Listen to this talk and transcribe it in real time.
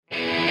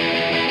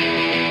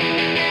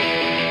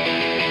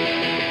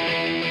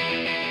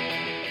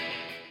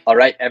All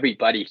right,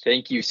 everybody,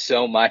 thank you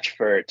so much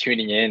for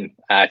tuning in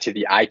to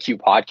the IQ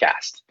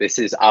podcast. This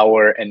is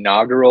our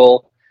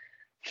inaugural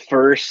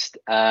first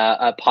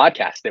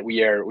podcast that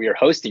we are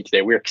hosting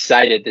today. We're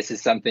excited. This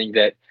is something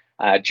that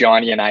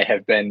Jonny and I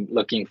have been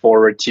looking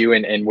forward to,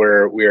 and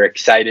we're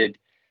excited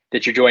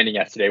that you're joining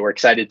us today. We're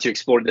excited to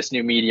explore this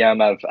new medium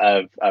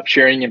of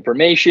sharing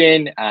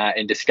information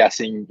and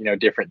discussing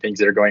different things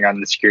that are going on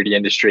in the security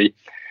industry.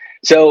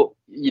 So,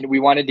 we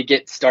wanted to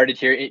get started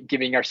here,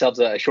 giving ourselves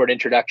a short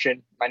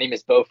introduction. My name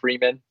is Beau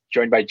Freeman,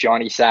 joined by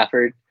Jonny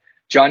Safford.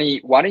 Jonny,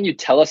 why don't you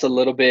tell us a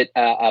little bit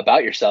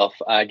about yourself?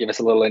 Give us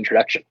a little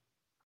introduction.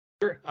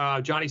 Sure.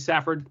 Jonny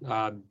Safford,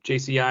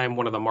 JCI. I'm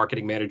one of the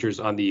marketing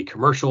managers on the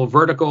commercial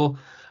vertical.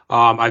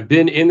 I've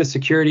been in the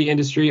security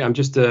industry. I'm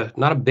just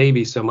not a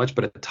baby so much,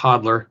 but a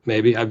toddler,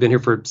 maybe. I've been here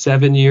for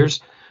 7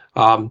 years.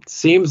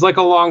 Seems like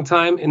a long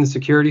time in the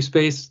security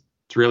space.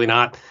 It's really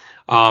not.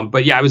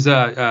 But yeah, I was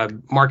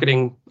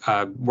marketing,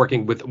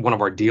 working with one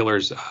of our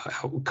dealers,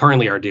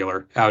 currently our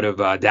dealer out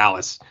of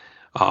Dallas,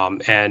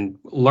 and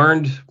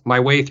learned my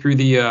way through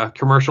the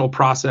commercial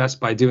process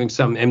by doing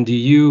some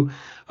MDU.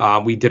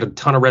 We did a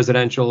ton of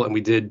residential and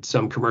we did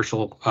some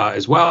commercial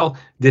as well.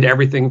 Did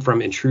everything from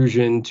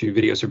intrusion to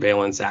video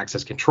surveillance,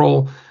 access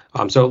control.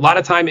 So a lot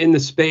of time in the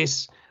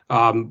space.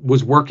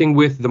 Was working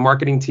with the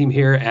marketing team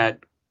here at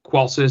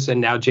Qualsys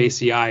and now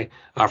JCI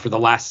for the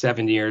last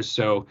 7 years.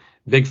 So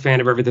big fan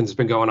of everything that's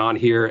been going on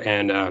here,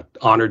 and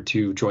honored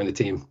to join the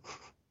team.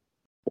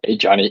 Hey,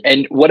 Jonny.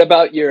 And what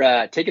about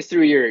take us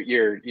through your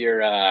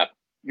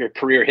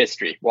career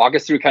history. Walk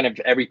us through kind of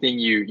everything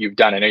you've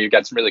done. I know you've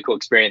got some really cool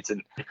experience,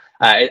 and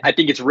I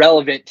think it's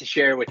relevant to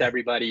share with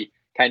everybody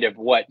kind of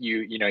what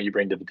you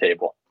bring to the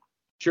table.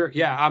 Sure.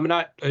 Yeah, I'm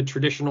not a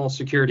traditional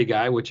security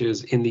guy, which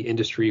is in the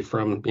industry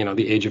from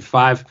the age of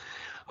 5.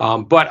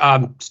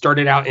 But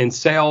started out in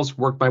sales,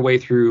 worked my way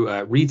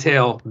through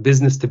retail,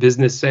 business to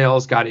business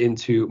sales, got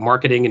into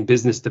marketing and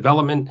business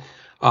development.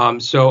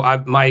 So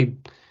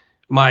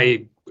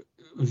my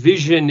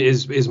vision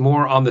is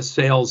more on the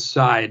sales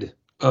side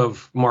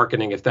of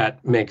marketing, if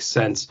that makes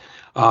sense.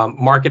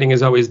 Marketing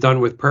is always done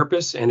with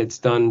purpose, and it's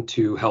done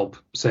to help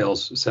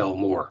sales sell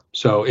more.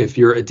 So if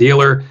you're a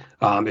dealer,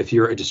 if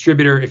you're a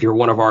distributor, if you're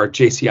one of our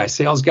JCI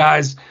sales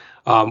guys,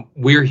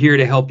 we're here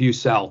to help you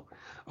sell.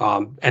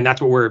 And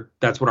that's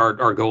what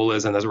our goal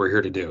is, and that's what we're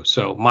here to do.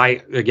 So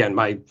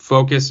my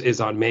focus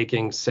is on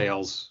making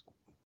sales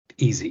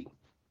easy.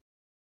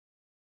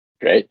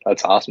 Great.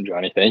 That's awesome,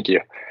 Jonny. Thank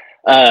you.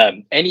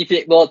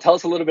 Tell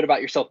us a little bit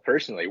about yourself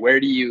personally. Where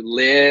do you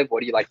live? What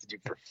do you like to do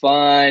for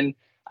fun?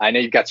 I know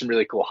you've got some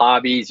really cool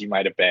hobbies. You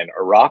might have been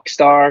a rock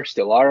star,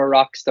 still are a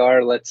rock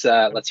star. Let's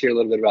hear a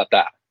little bit about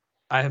that.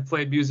 I have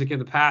played music in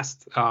the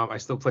past. I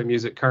still play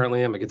music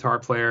currently. I'm a guitar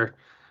player.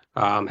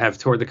 Have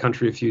toured the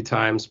country a few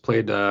times.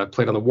 Played on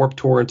the Warped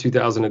Tour in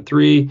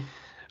 2003.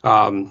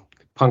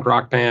 Punk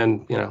rock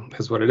band,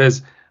 is what it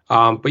is.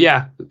 But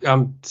yeah,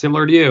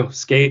 similar to you,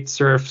 skate,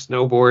 surf,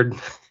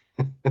 snowboard,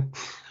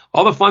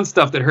 all the fun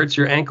stuff that hurts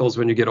your ankles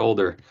when you get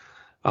older.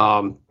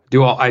 I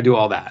do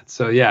all that.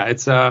 So yeah,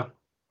 it's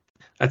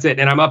that's it.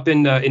 And I'm up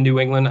in New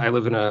England. I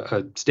live in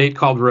a state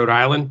called Rhode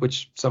Island,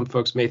 which some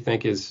folks may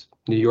think is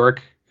New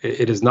York.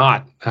 It is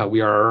not.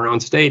 We are our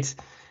own state.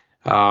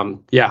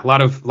 Yeah, a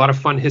lot of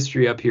fun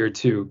history up here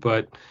too.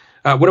 But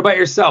what about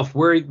yourself?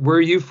 Where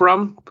are you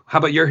from? How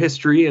about your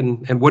history,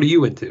 and what are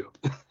you into?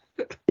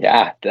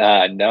 Yeah,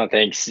 no,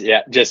 thanks.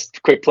 Yeah,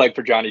 just quick plug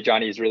for Jonny.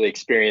 Jonny is really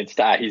experienced.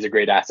 He's a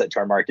great asset to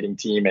our marketing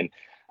team.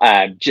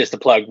 And just a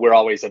plug, we're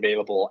always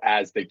available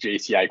as the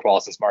JCI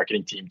Qualsys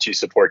marketing team to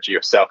support you.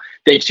 So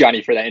thanks,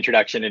 Jonny, for that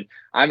introduction. And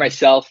I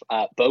myself,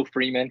 Beau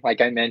Freeman,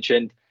 like I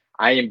mentioned,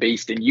 I am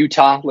based in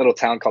Utah, a little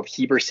town called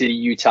Heber City,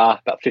 Utah,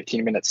 about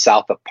 15 minutes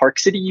south of Park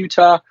City,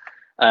 Utah.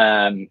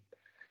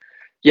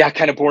 Yeah,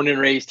 kind of born and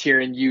raised here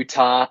in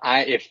Utah.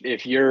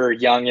 If you're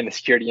young in the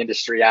security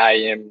industry,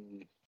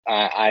 I'm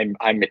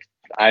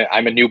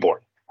a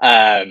newborn.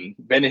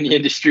 Been in the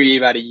industry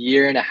about 1.5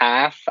 years.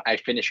 I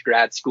finished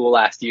grad school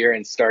last year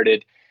and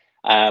started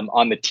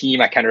on the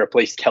team. I kind of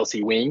replaced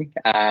Kelsey Wing.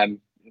 A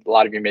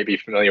lot of you may be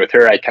familiar with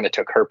her. I kind of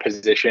took her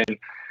position.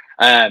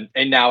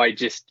 And now I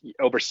just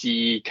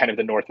oversee kind of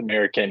the North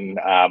American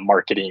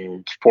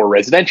marketing for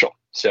residential.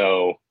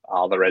 So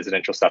all the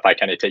residential stuff I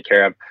kind of take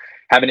care of.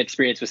 Have an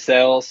experience with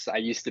sales. I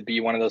used to be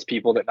one of those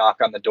people that knock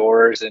on the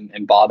doors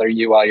and bother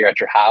you while you're at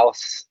your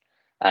house.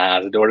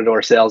 The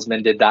door-to-door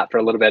salesman, did that for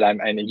a little bit. I'm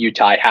in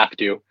Utah, I have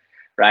to,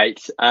 right?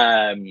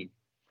 And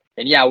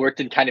yeah, I worked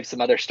in kind of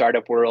some other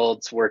startup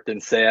worlds, worked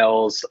in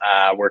sales,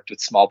 worked with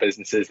small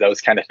businesses,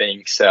 those kind of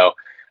things. So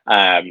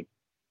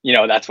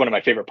that's one of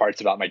my favorite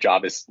parts about my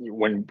job is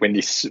when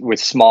these with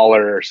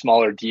smaller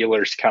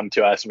dealers come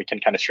to us and we can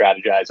kind of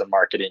strategize on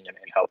marketing and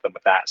help them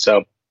with that.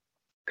 So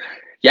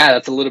yeah,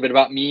 that's a little bit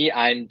about me.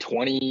 I'm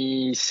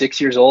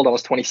 26 years old,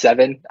 almost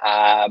 27.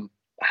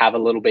 Have a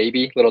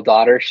little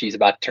daughter. She's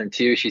about to turn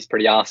 2. She's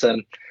pretty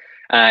awesome.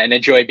 And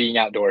enjoy being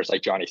outdoors,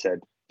 like Jonny said,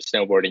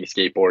 snowboarding,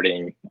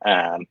 skateboarding,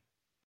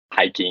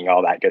 hiking,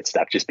 all that good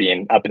stuff, just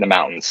being up in the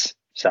mountains.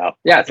 So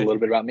yeah, it's a little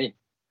bit about me.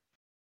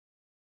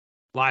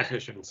 Fly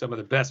fishing, some of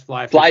the best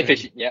fly fishing. Fly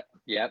fishing, yep.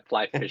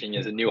 Fly fishing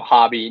is a new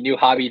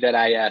hobby that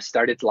I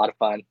started. It's a lot of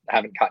fun. I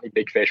haven't caught any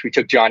big fish. We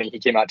took Jonny. He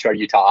came out to our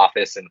Utah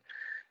office,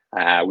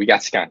 and we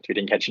got skunked. We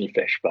didn't catch any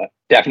fish, but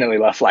definitely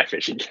love fly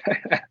fishing.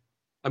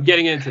 I'm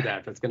getting into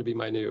that. That's going to be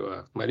my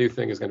new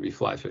thing. Is going to be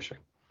fly fishing.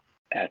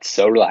 That's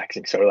so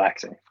relaxing. So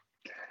relaxing.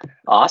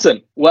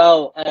 Awesome.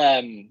 Well,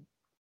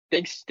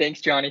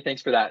 thanks, Jonny.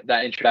 Thanks for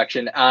that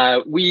introduction.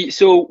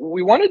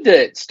 We wanted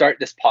to start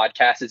this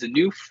podcast as a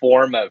new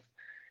form of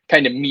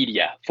kind of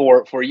media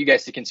for you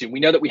guys to consume. We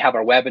know that we have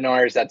our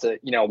webinars. That's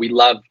we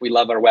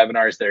love our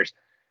webinars. There's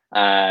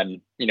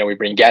we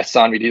bring guests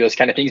on, we do those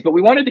kind of things, but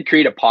we wanted to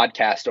create a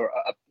podcast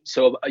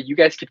so you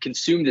guys could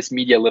consume this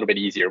media a little bit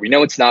easier. We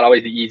know it's not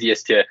always the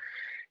easiest to,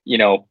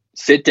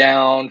 sit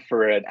down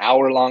for an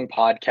hour-long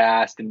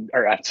podcast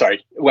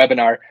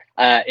webinar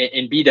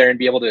and be there and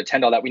be able to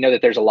attend all that. We know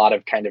that there's a lot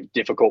of kind of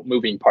difficult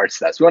moving parts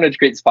to that. So we wanted to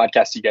create this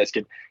podcast so you guys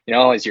could,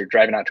 as you're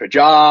driving out to a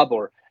job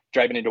or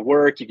driving into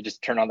work, you could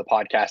just turn on the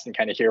podcast and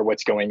kind of hear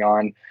what's going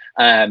on.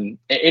 And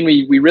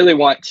we really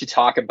want to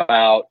talk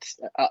about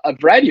a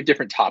variety of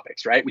different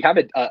topics, right? We have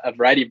a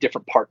variety of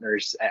different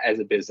partners as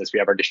a business. We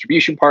have our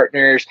distribution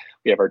partners,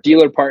 we have our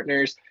dealer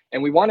partners,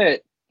 and we want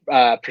to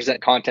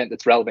present content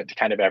that's relevant to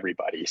kind of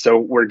everybody.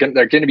 So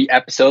there are going to be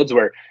episodes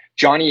where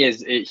Jonny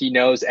he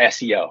knows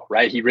SEO,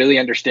 right? He really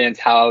understands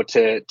how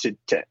to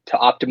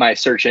optimize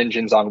search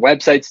engines on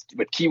websites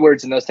with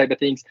keywords and those type of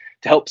things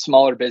to help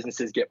smaller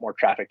businesses get more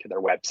traffic to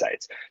their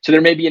websites. So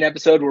there may be an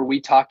episode where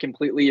we talk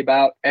completely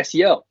about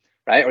SEO,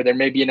 right? Or there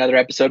may be another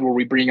episode where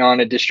we bring on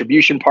a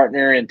distribution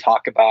partner and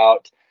talk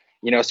about,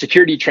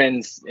 security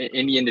trends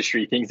in the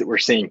industry, things that we're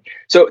seeing.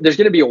 So there's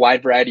going to be a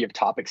wide variety of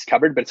topics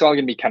covered, but it's all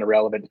going to be kind of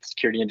relevant to the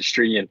security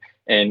industry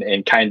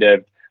and kind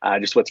of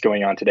just what's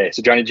going on today.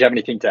 So Jonny, do you have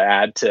anything to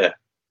add to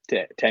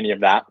any of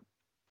that?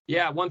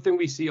 Yeah, one thing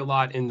we see a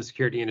lot in the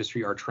security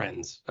industry are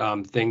trends.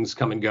 Things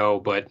come and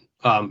go, but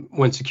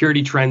when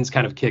security trends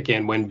kind of kick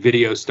in, when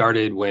video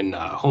started, when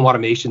home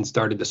automation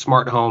started, the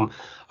smart home,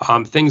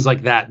 things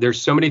like that, there's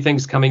so many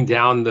things coming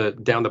down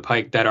the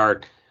pike that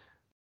are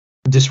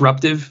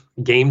disruptive,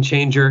 game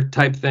changer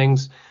type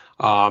things.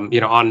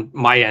 On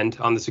my end,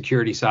 on the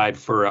security side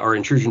for our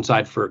intrusion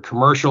side for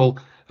commercial,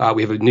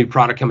 we have a new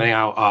product coming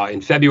out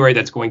in February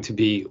that's going to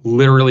be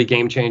literally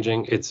game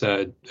changing. It's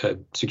a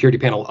security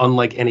panel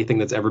unlike anything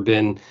that's ever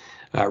been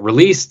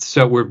released.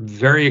 So we're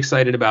very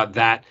excited about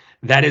that.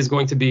 That is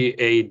going to be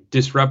a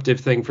disruptive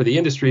thing for the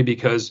industry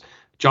because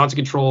Johnson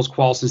Controls,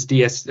 Qualys,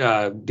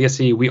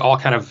 DSC, we all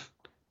kind of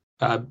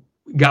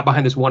got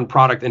behind this one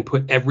product and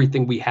put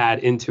everything we had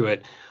into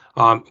it.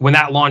 When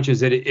that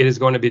launches, it is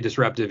going to be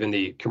disruptive in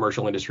the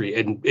commercial industry,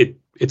 and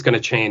it's going to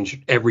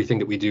change everything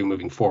that we do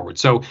moving forward.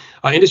 So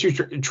industry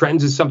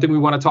trends is something we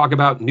want to talk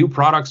about. New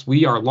products.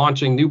 We are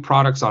launching new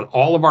products on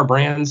all of our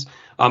brands.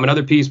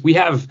 Another piece, we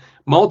have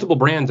multiple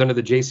brands under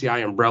the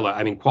JCI umbrella.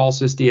 I mean,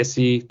 Qualys,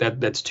 DSC,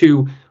 that's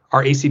two.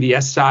 Our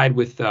ACVS side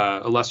with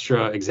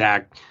Illustra,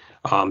 Exact,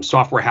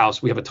 Software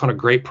House. We have a ton of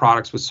great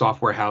products with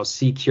Software House.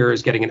 Secure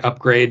is getting an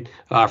upgrade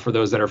for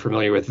those that are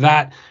familiar with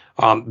that.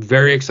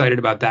 Very excited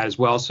about that as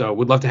well. So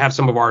we'd love to have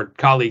some of our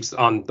colleagues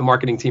on the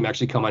marketing team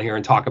actually come on here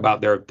and talk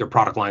about their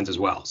product lines as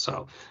well.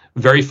 So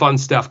very fun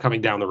stuff coming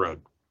down the road.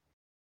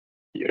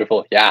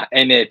 Beautiful. Yeah.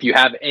 And if you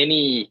have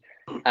any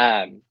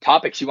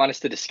topics you want us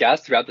to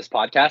discuss throughout this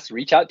podcast,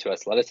 reach out to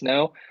us. Let us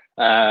know.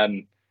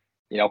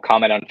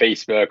 Comment on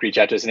Facebook, reach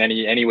out to us in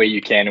any way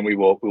you can, and we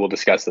will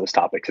discuss those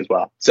topics as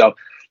well. So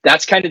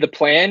that's kind of the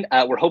plan.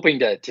 We're hoping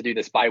to do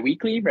this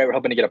bi-weekly, right? We're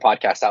hoping to get a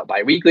podcast out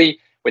bi-weekly.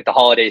 With the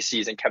holiday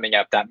season coming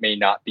up, that may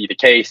not be the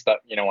case, but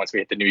once we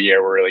hit the new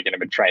year, we're really going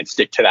to try and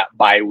stick to that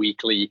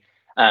bi-weekly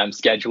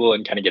schedule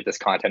and kind of get this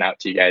content out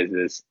to you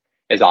guys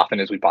as often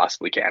as we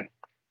possibly can.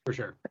 For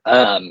sure.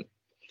 So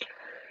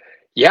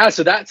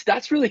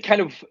that's really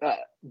kind of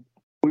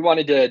we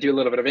wanted to do a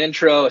little bit of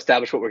intro,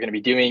 establish what we're going to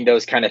be doing,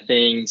 those kind of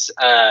things,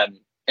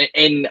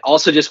 and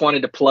also just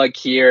wanted to plug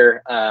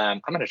here. I'm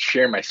going to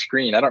share my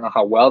screen. I don't know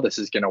how well this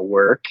is going to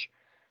work,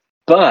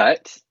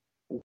 but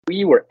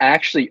we were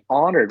actually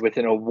honored with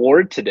an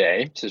award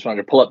today. So just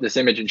wanted to pull up this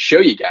image and show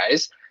you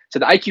guys. So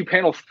the IQ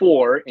Panel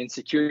 4 in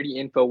Security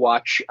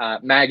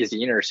InfoWatch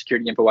magazine, or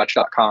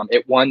securityinfowatch.com,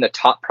 it won the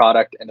top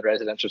product in the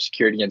residential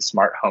security and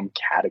smart home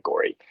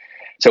category.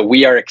 So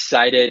we are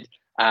excited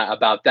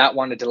about that.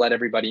 Wanted to let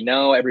everybody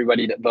know,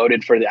 everybody that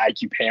voted for the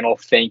IQ Panel,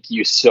 thank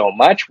you so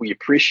much. We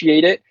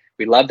appreciate it.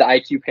 We love the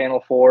IQ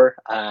Panel 4.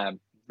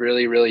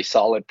 Really, really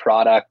solid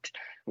product.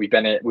 We've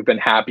been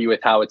happy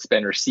with how it's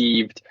been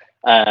received.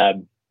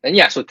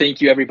 So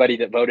thank you everybody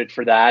that voted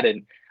for that,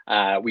 and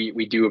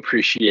we do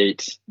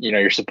appreciate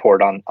your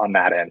support on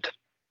that end.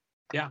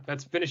 Yeah,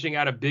 that's finishing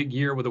out a big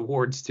year with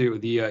awards too.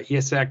 The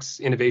ESX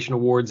Innovation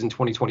Awards in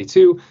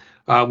 2022.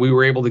 We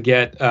were able to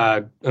get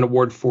an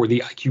award for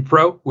the IQ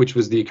Pro, which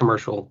was the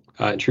commercial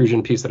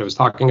intrusion piece that I was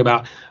talking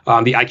about.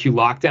 The IQ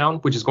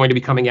Lockdown, which is going to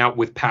be coming out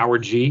with Power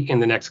G in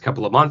the next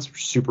couple of months. We're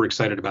super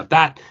excited about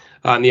that.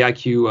 And the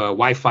IQ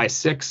Wi-Fi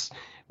 6,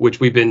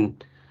 which we've been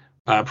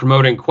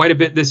promoting quite a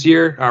bit this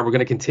year. We're going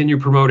to continue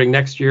promoting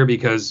next year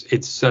because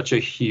it's such a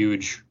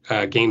huge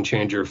game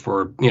changer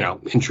for,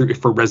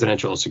 for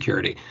residential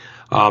security.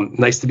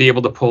 Nice to be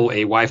able to pull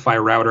a Wi-Fi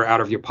router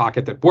out of your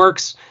pocket that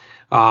works.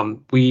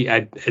 We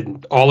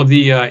and all of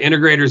the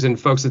integrators and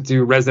folks that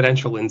do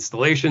residential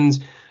installations,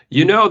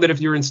 that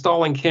if you're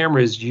installing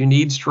cameras, you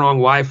need strong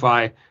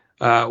Wi-Fi.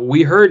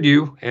 We heard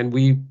you, and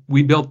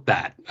we built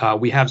that.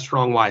 We have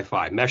strong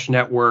Wi-Fi, mesh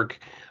network.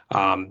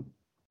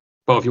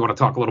 Beau, if you want to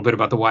talk a little bit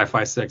about the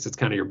Wi-Fi 6, it's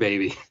kind of your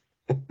baby.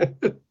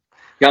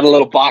 Got a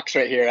little box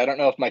right here. I don't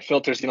know if my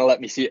filter's going to let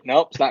me see it.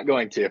 Nope, it's not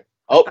going to.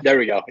 Oh, there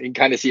we go. You can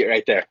kind of see it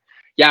right there.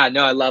 Yeah,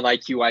 no, I love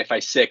IQ Wi-Fi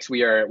 6.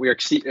 We are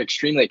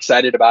extremely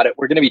excited about it.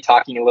 We're going to be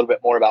talking a little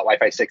bit more about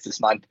Wi-Fi 6 this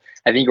month.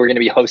 I think we're going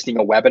to be hosting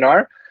a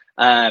webinar.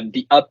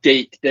 The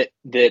update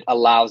that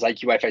allows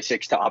IQ Wi-Fi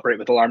 6 to operate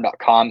with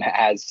alarm.com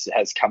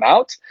has come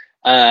out.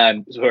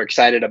 So we're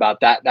excited about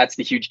that. That's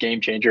the huge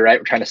game changer, right?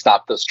 We're trying to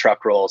stop those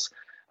truck rolls.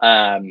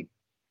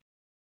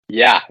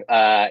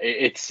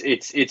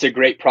 It's a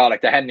great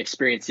product. I had an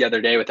experience the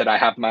other day with it. I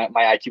have my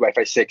IQ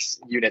Wi-Fi 6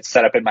 unit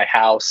set up in my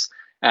house,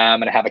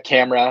 and I have a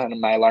camera and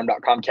my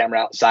alarm.com camera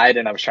outside,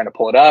 and I was trying to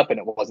pull it up and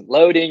it wasn't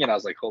loading, and I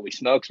was like, holy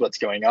smokes, what's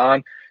going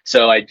on?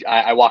 So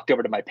I walked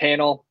over to my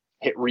panel,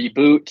 hit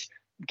reboot,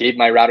 gave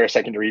my router a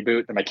second to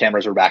reboot, and my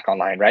cameras were back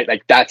online, right?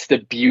 Like, that's the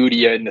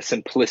beauty and the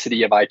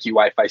simplicity of IQ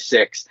Wi-Fi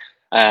 6.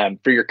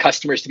 For your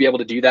customers to be able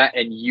to do that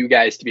and you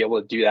guys to be able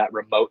to do that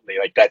remotely,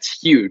 like,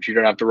 that's huge. You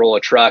don't have to roll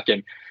a truck.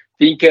 And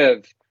think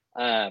of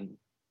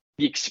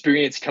the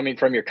experience coming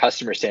from your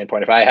customer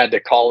standpoint. If I had to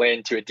call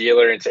in to a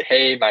dealer and say,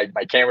 hey,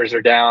 my cameras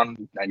are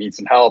down, I need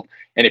some help.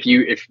 And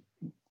if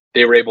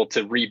they were able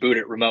to reboot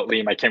it remotely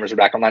and my cameras are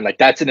back online, like,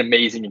 that's an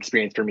amazing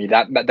experience for me.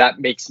 That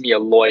makes me a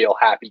loyal,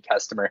 happy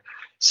customer.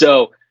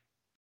 So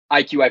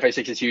IQ Wi-Fi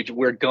 6 is huge.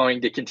 We're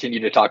going to continue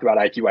to talk about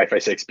IQ Wi-Fi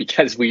 6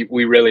 because we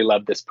really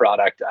love this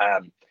product.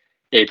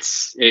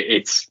 It's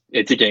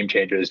a game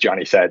changer, as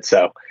Jonny said.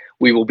 So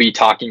we will be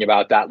talking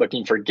about that,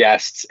 looking for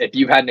guests. If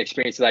you've had an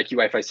experience with IQ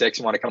Wi-Fi 6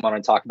 and want to come on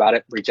and talk about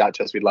it, reach out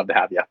to us. We'd love to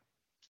have you.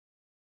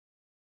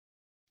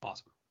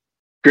 Awesome.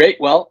 Great.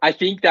 Well, I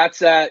think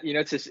that's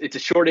it's a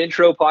short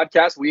intro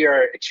podcast. We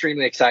are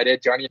extremely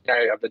excited. Jonny and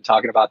I have been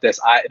talking about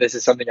this. This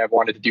is something I've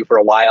wanted to do for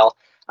a while.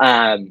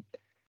 Thank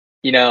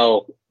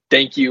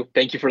you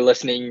for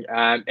listening.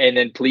 And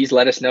then please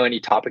let us know any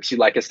topics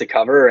you'd like us to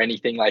cover or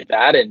anything like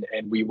that, and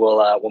we will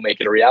we'll make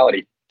it a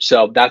reality.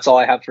 So that's all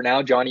I have for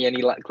now. Jonny,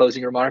 any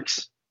closing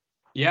remarks?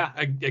 Yeah.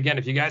 Again,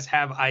 if you guys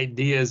have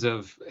ideas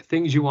of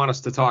things you want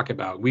us to talk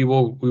about, we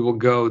will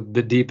go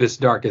the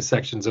deepest, darkest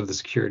sections of the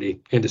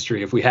security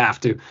industry if we have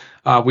to.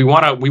 We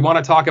want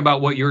to talk about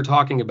what you're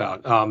talking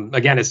about.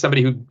 Again, as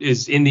somebody who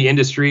is in the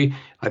industry,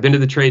 I've been to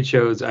the trade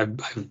shows. I've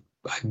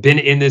been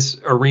in this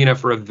arena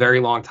for a very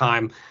long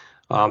time.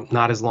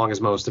 Not as long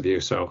as most of you,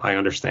 so I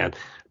understand.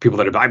 People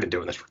that I've been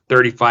doing this for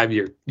 35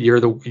 years,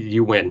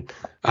 you win.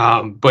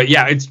 But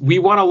yeah, we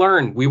want to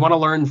learn. We want to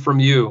learn from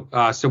you,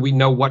 so we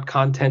know what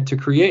content to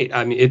create.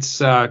 I mean,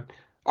 it's our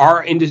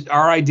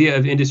idea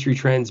of industry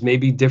trends may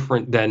be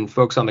different than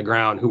folks on the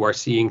ground who are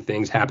seeing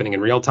things happening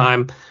in real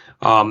time.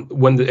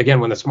 When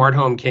the smart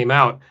home came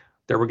out,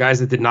 there were guys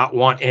that did not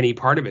want any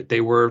part of it.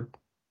 They were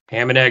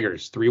ham and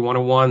eggers,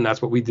 3101.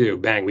 That's what we do.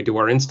 Bang, we do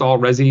our install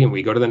resi and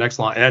we go to the next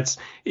line. That's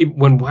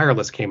when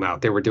wireless came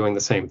out, they were doing the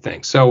same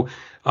thing. So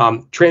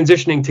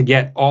transitioning to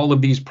get all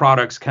of these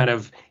products kind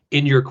of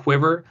in your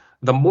quiver,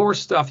 the more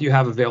stuff you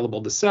have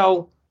available to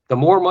sell, the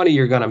more money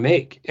you're going to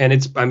make. And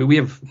we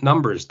have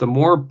numbers. The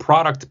more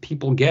product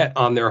people get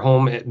on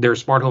their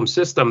smart home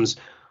systems,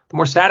 the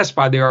more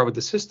satisfied they are with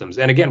the systems.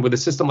 And again, with a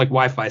system like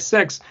Wi-Fi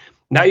 6,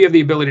 now you have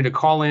the ability to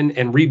call in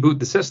and reboot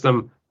the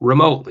system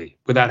remotely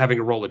without having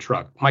to roll a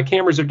truck. My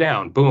cameras are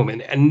down, boom.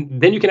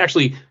 And then you can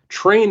actually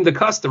train the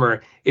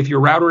customer. If your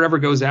router ever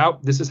goes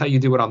out, this is how you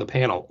do it on the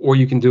panel, or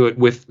you can do it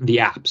with the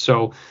app.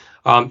 So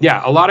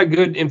a lot of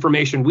good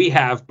information we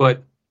have,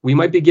 but we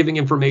might be giving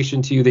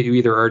information to you that you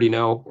either already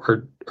know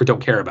or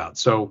don't care about.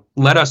 So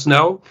let us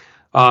know.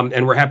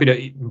 And we're happy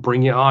to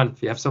bring you on.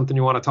 If you have something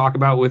you want to talk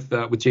about with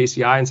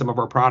JCI and some of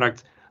our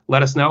product,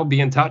 let us know.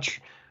 Be in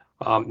touch.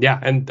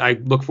 And I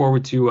look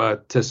forward to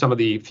some of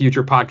the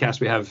future podcasts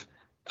we have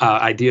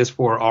ideas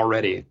for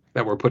already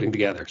that we're putting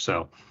together.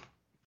 So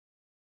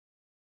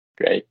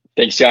great.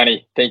 Thanks,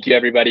 Jonny. Thank you,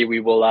 everybody.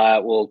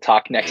 We'll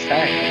talk next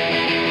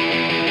time.